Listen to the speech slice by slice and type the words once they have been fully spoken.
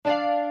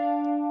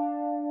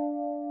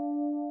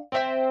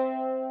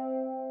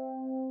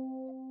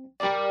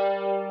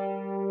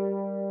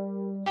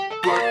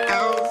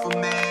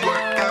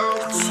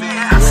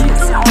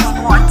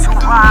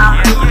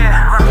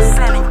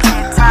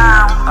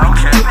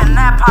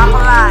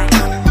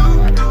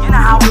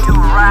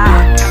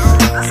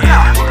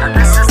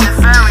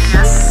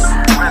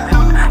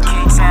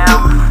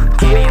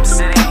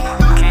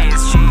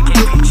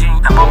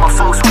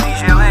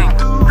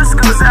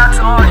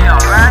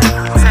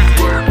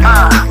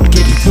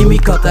me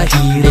got the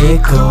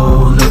heat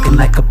cold, looking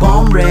like a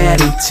bomb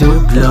ready to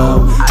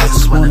blow. I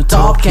just wanna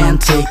talk and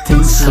take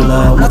things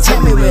slow. Now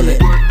tell me, will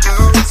it?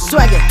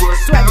 Swag it,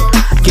 swag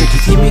it.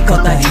 Me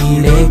got the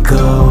heat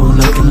cold,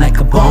 looking like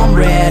a bomb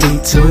ready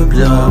to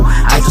blow.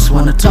 I just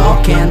wanna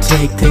talk and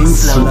take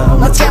things slow.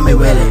 Now tell me,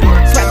 will it?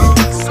 Swag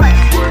it, swag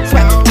it,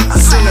 swag it. I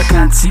soon I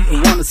can't see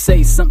and wanna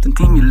say something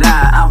to me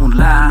lie. I won't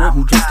lie, no,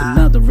 I'm just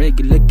another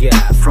regular guy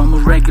from a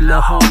regular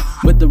home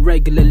with a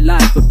regular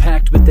life, but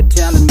packed with the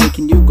talent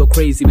making you go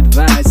crazy with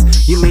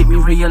vibes. You made me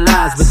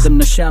realize with them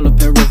the shallow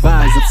pair of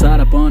eyes upside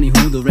up on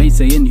who the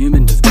race are in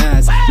human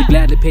disguise. We'd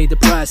gladly pay the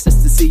price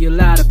just to see you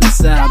light up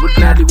inside. Would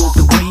gladly walk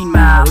the green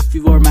mile if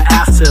you were my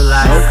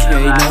afterlife.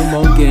 Okay, no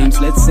more games,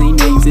 let's say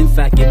names. In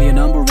fact, give me a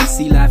number and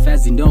see life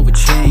as you know it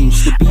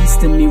changed. The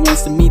beast in me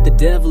wants to meet the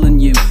devil in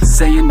you,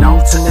 saying no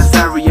to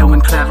Nefario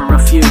and clever a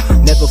few.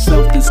 Never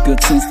felt this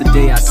good since the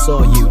day I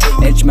saw you.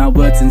 Edge my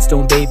words in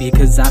stone, baby,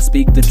 cause I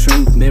speak the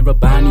truth. Mirror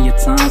Bonnie at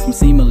times may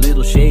seem a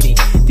little shady.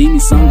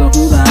 Dimi Songa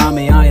Hula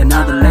Ame, I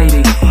another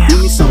lady.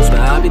 Dimi songs, but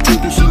I be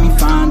thinking she be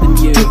finding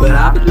you. But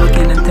I be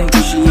looking and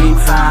thinking she ain't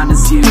fine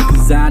as you.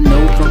 Cause I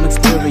know from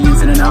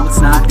experience and I know it's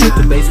not good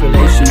to base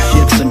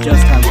relationships on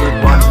just how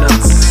good one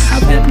looks.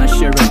 I've had my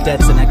share of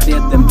debts and I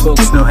cleared them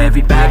books. No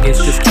heavy baggage,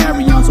 just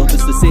carry on, so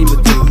it's the same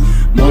with you.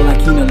 More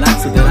like you know, like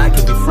so that I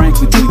can be frank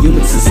with you. You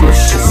look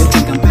suspicious, you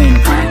think I'm playing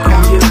prank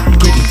on you.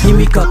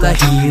 Me got the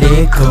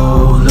heat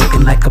cold,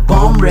 looking like a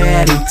bomb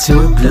ready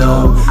to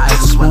blow. I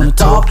just wanna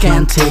talk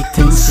and take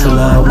things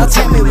slow. Now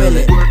tell me, will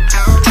it?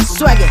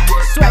 Swag it,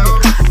 swag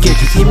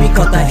it. Me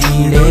got the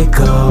heat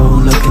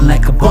cold, looking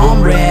like a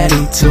bomb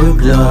ready to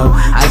blow.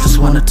 I just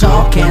wanna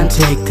talk and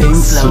take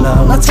things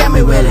slow. Now tell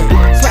me, will it?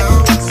 Swag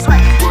it,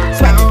 swag it,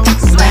 swag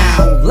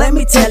it. Let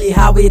me tell you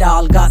how it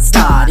all got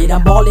started.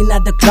 I'm balling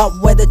at the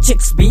club where the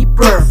chicks be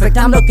perfect.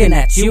 I'm looking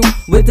at you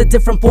with a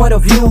different point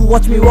of view.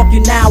 Watch me walk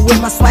you now with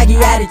my swaggy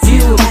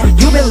attitude.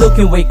 You've been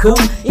looking way cool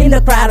in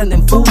the crowd and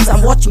them fools.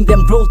 I'm watching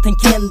them drool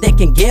thinking they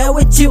can get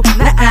with you.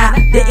 Nah,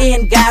 they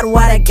ain't got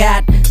what I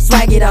got.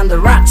 Swag it on the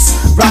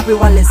rocks, drop it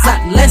while it's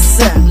hot.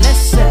 Listen,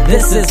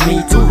 this is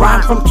me,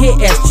 2Rhymez from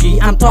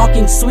KSG. I'm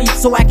talking sweet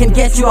so I can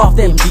get you off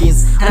them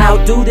jeans. And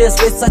I'll do this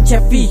with such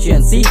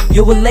efficiency.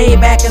 You will lay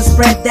back and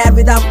spread that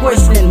without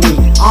questioning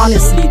me.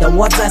 Honestly, the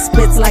words I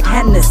spit's like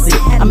Hennessy.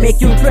 I make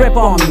you trip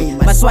on me.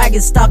 My swag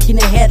is stuck in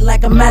your head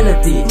like a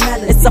melody.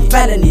 It's a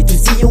felony to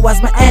see you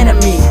as my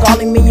enemy.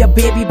 Calling me a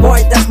baby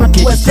boy, that's my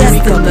twist destiny.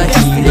 Me got the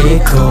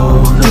heat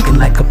cold, looking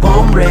like a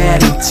bomb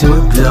ready to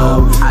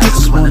blow. I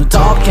just wanna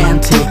talk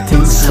and take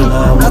things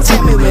slow. Now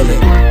tell me, will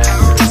it?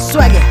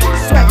 Swag it,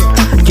 swag it.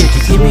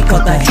 Me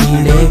got the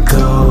heat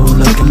cold,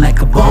 looking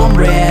like a bomb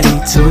ready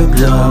to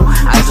blow.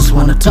 I just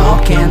wanna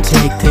talk and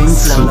take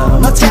things slow.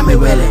 Now tell me,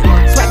 will it?